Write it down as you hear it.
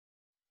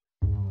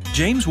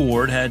James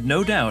Ward had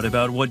no doubt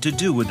about what to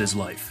do with his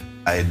life.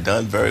 I had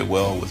done very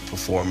well with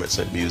performance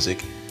and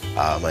music.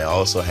 I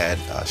also had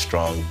a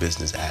strong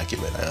business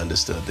acumen. I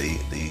understood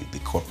the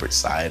corporate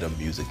side of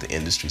music, the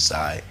industry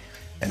side,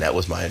 and that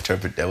was my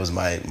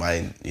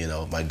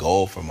my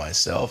goal for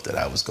myself, that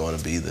I was going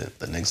to be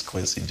the next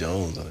Quincy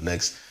Jones or the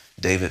next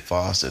David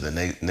Foster,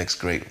 the next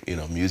great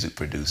music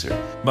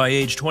producer. By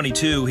age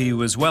 22, he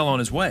was well on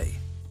his way.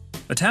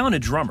 A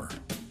talented drummer,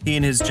 he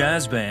and his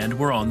jazz band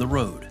were on the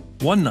road.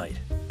 One night,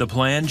 the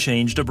plan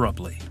changed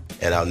abruptly.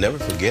 And I'll never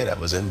forget, I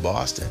was in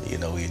Boston.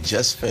 We had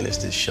just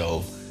finished this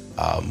show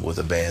with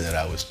a band that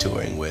I was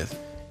touring with,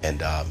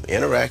 and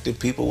interactive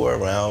people were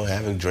around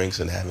having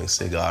drinks and having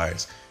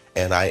cigars.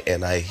 And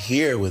I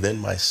hear within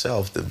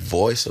myself the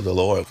voice of the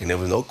Lord, and there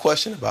was no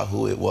question about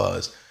who it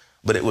was,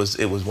 but it was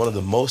one of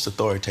the most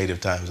authoritative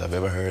times I've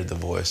ever heard the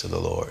voice of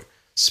the Lord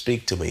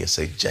speak to me and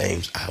say,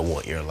 "James, I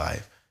want your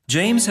life."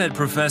 James had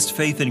professed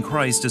faith in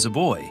Christ as a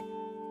boy,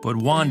 but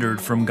wandered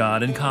from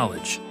God in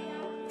college.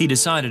 He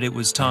decided it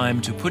was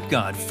time to put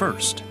God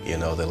first.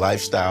 The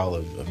lifestyle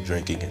of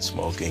drinking and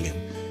smoking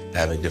and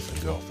having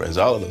different girlfriends,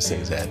 all of those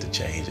things had to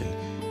change.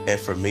 And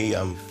for me,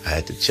 I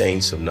had to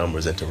change some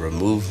numbers and to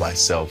remove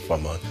myself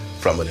from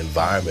an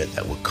environment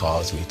that would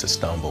cause me to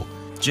stumble.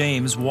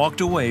 James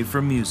walked away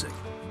from music.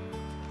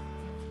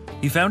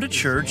 He found a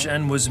church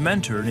and was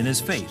mentored in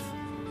his faith.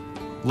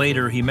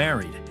 Later, he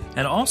married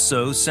and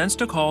also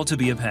sensed a call to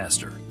be a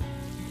pastor.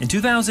 In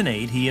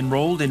 2008, he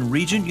enrolled in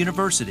Regent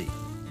University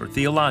for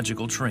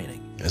theological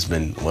training. It's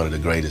been one of the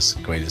greatest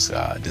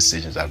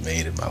decisions I've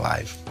made in my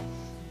life.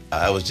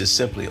 I was just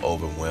simply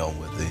overwhelmed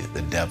with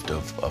the depth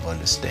of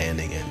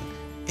understanding and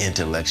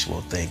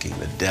intellectual thinking,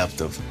 the depth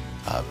of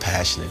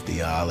passionate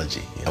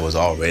theology. I was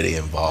already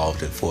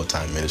involved in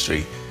full-time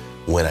ministry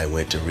when I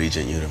went to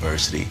Regent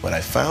University, but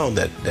I found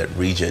that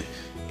Regent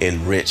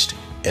enriched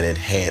and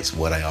enhanced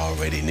what I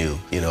already knew.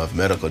 If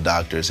medical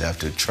doctors have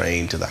to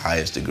train to the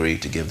highest degree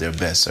to give their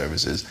best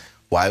services,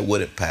 why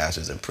wouldn't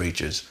pastors and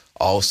preachers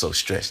also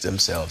stretch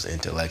themselves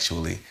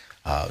intellectually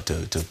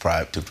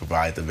to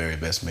provide the very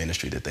best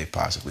ministry that they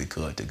possibly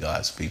could to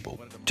God's people?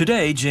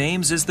 Today,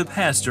 James is the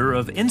pastor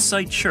of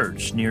Insight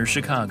Church near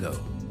Chicago.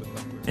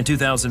 In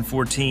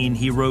 2014,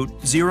 he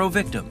wrote Zero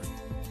Victim,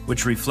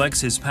 which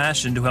reflects his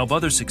passion to help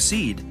others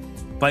succeed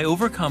by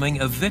overcoming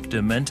a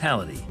victim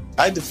mentality.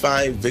 I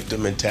define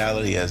victim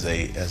mentality as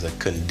a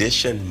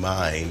conditioned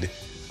mind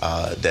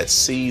that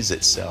sees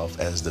itself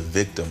as the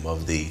victim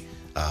of the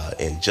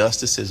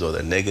injustices or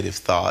the negative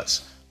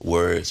thoughts,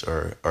 words,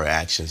 or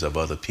actions of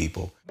other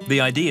people. The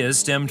idea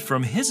stemmed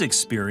from his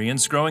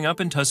experience growing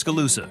up in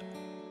Tuscaloosa,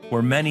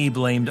 where many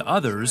blamed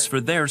others for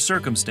their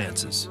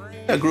circumstances.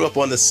 I grew up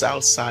on the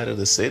south side of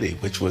the city,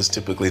 which was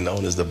typically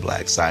known as the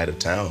black side of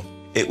town.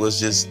 It was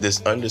just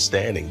this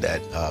understanding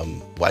that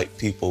white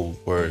people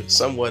were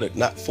somewhat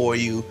not for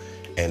you,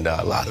 and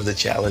a lot of the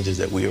challenges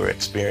that we were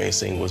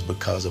experiencing was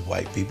because of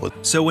white people.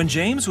 So when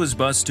James was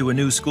bused to a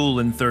new school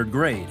in 3rd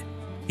grade,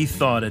 he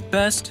thought at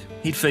best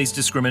he'd face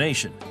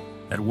discrimination.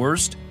 At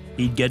worst,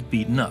 he'd get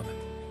beaten up.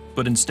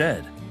 But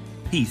instead,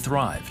 he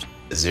thrived.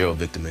 Zero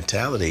victim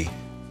mentality,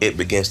 it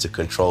begins to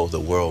control the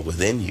world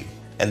within you.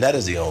 And that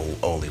is the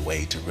only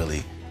way to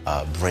really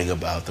bring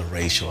about the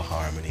racial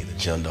harmony, the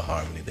gender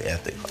harmony, the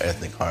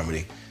ethnic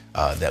harmony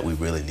that we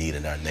really need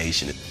in our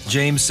nation.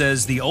 James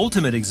says the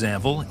ultimate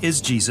example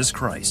is Jesus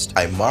Christ.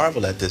 I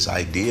marvel at this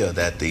idea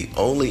that the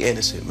only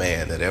innocent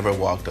man that ever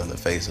walked on the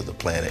face of the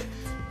planet,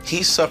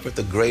 he suffered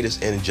the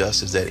greatest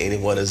injustice that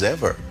anyone has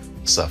ever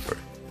suffered,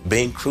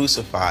 being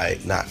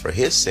crucified not for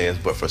his sins,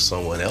 but for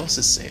someone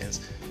else's sins.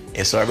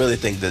 And so I really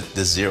think that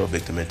the zero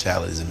victim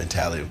mentality is the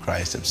mentality of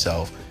Christ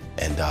himself,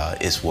 and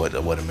it's what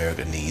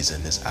America needs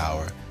in this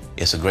hour.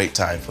 It's a great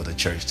time for the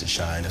church to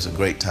shine. It's a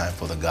great time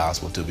for the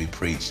gospel to be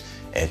preached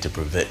and to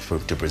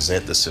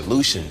present the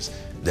solutions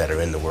that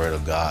are in the Word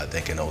of God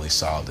that can only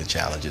solve the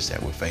challenges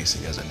that we're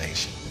facing as a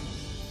nation.